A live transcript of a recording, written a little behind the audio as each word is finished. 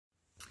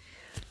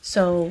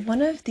So,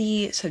 one of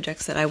the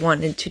subjects that I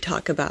wanted to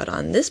talk about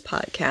on this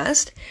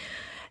podcast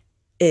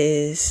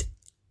is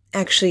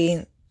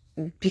actually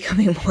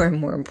becoming more and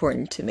more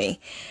important to me,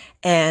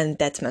 and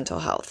that's mental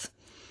health.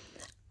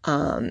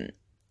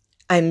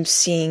 I'm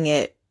seeing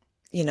it,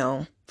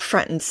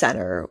 front and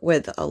center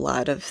with a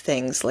lot of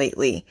things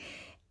lately,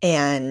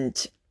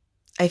 and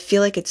I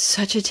feel like it's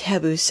such a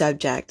taboo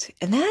subject,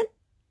 and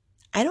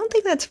I don't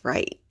think that's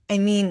right. I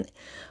mean,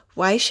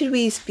 why should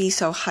we be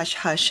so hush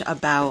hush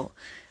about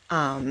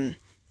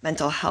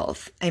mental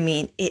health? I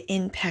mean, it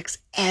impacts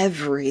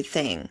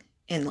everything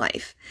in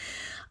life.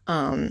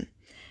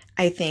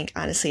 I think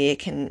honestly, it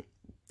can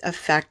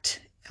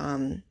affect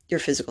your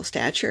physical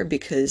stature,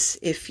 because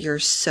if you're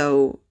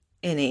so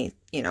in a,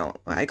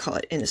 I call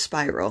it in a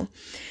spiral,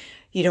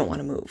 you don't want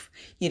to move.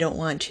 You don't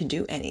want to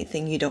do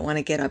anything. You don't want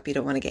to get up. You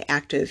don't want to get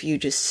active. You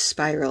just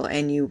spiral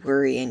and you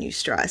worry and you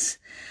stress.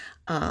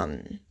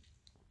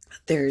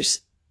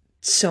 There's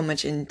so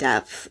much in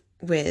depth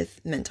with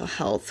mental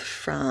health,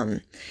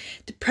 from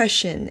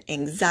depression,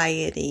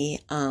 anxiety,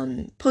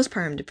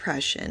 postpartum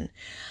depression.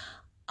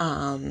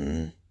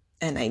 And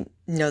I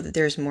know that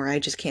there's more. I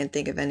just can't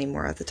think of any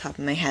more off the top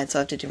of my head. So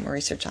I have to do more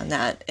research on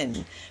that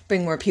and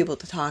bring more people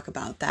to talk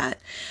about that.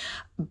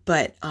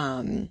 But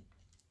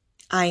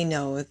I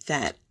know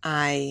that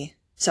I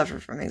suffer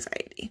from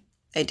anxiety.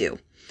 I do.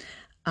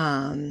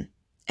 And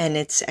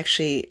it's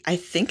actually, I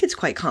think it's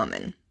quite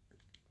common.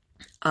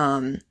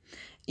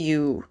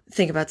 You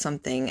think about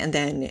something and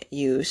then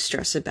you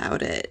stress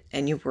about it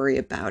and you worry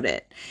about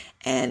it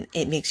and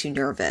it makes you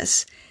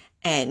nervous,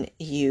 and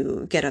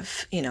you get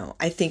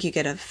I think you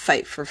get a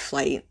fight for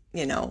flight,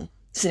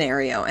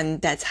 scenario.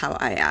 And that's how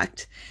I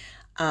act.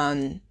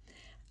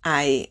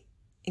 I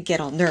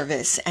get all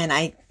nervous and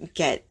I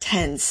get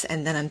tense,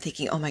 and then I'm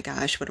thinking, oh my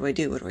gosh, what do I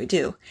do? What do I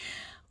do?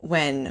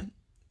 When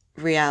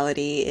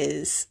reality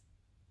is,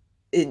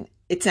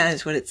 it's not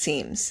as what it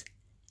seems.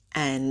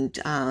 And,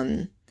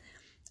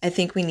 I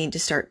think we need to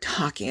start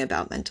talking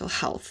about mental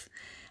health.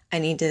 I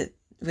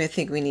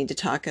think we need to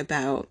talk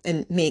about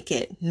and make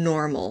it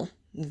normal,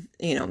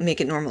 make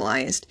it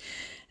normalized,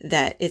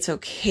 that it's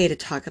okay to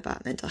talk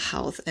about mental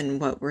health and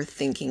what we're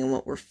thinking and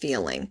what we're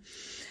feeling.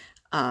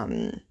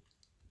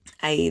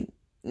 I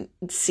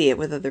see it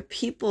with other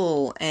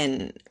people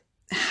and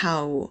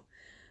how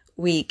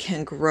we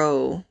can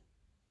grow,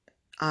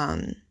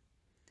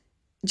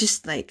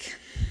 just like,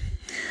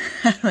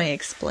 how do I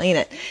explain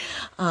it?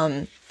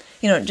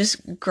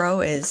 Just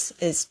grow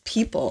as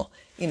people,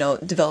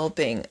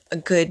 developing a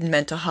good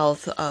mental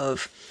health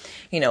of,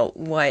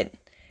 what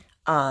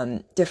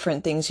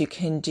different things you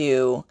can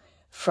do,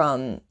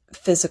 from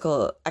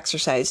physical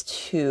exercise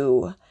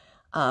to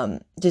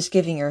just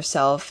giving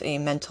yourself a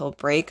mental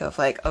break of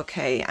like,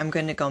 okay, I'm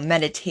going to go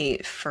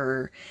meditate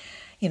for,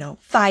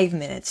 5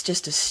 minutes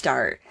just to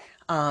start.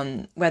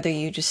 Whether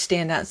you just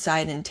stand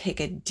outside and take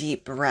a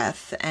deep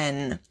breath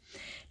and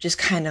just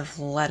kind of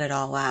let it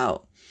all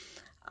out.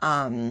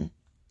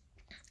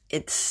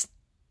 It's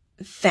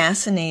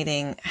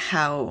fascinating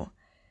how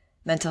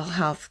mental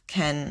health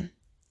can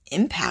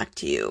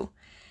impact you,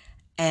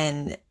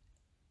 and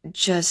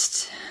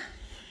just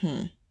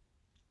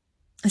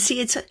see,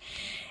 it's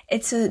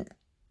a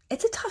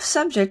tough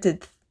subject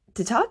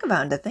to talk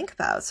about and to think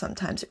about.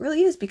 Sometimes it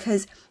really is,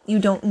 because you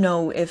don't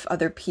know if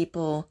other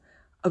people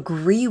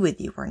agree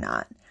with you or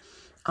not.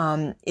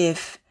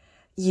 If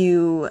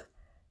you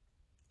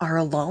are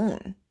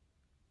alone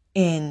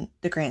in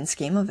the grand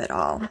scheme of it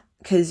all,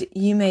 because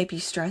you may be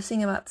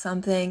stressing about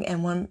something,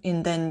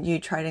 and then you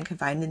try to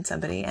confide in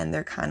somebody and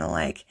they're kind of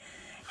like,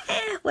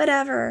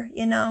 whatever,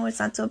 it's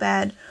not so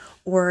bad.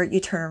 Or you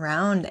turn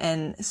around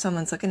and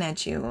someone's looking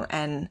at you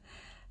and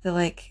they're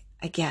like,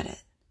 I get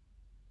it,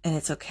 and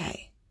it's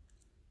okay,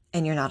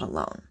 and you're not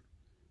alone.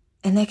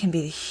 And that can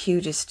be the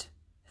hugest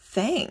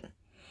thing.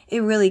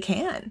 It really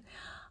can.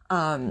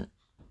 And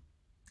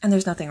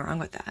there's nothing wrong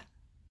with that.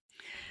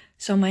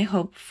 So my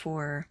hope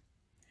for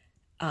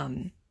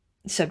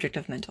subject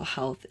of mental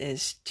health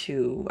is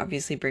to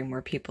obviously bring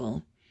more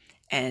people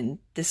and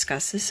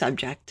discuss the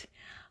subject.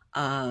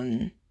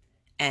 And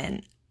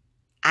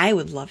I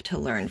would love to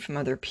learn from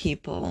other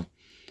people,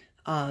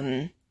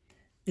 the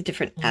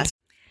different aspects.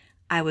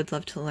 I would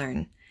love to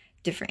learn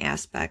different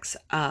aspects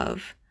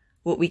of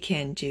what we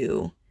can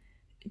do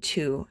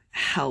to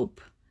help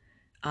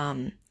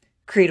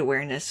create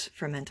awareness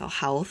for mental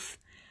health,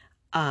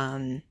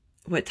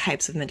 what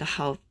types of mental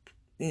health,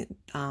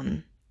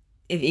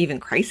 if even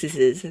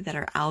crises that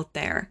are out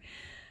there,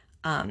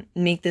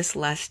 make this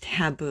less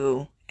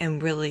taboo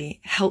and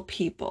really help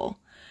people,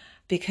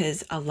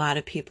 because a lot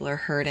of people are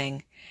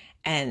hurting,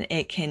 and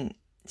it can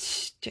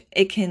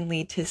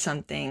lead to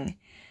something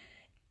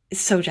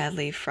so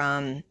deadly,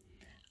 from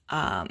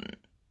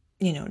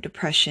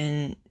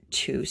depression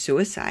to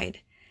suicide.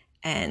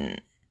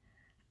 And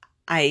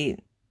I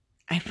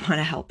want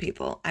to help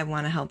people. I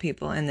want to help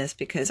people in this,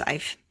 because I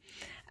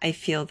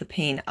feel the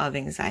pain of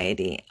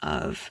anxiety,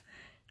 of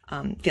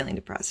feeling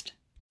depressed.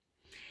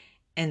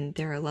 And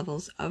there are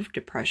levels of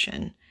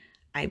depression,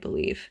 I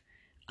believe.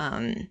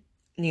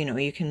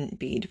 you can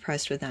be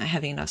depressed with not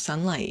having enough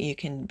sunlight. You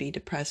can be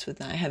depressed with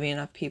not having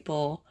enough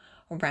people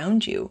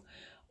around you,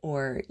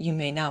 or you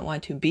may not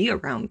want to be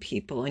around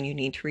people and you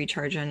need to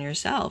recharge on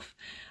yourself.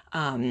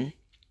 And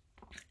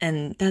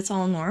that's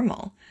all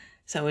normal.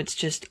 So it's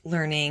just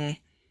learning,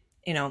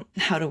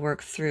 how to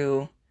work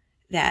through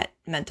that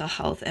mental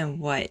health and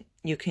what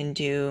you can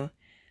do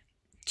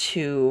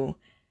to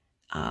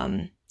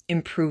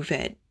improve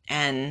it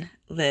and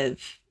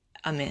live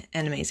an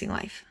amazing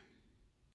life.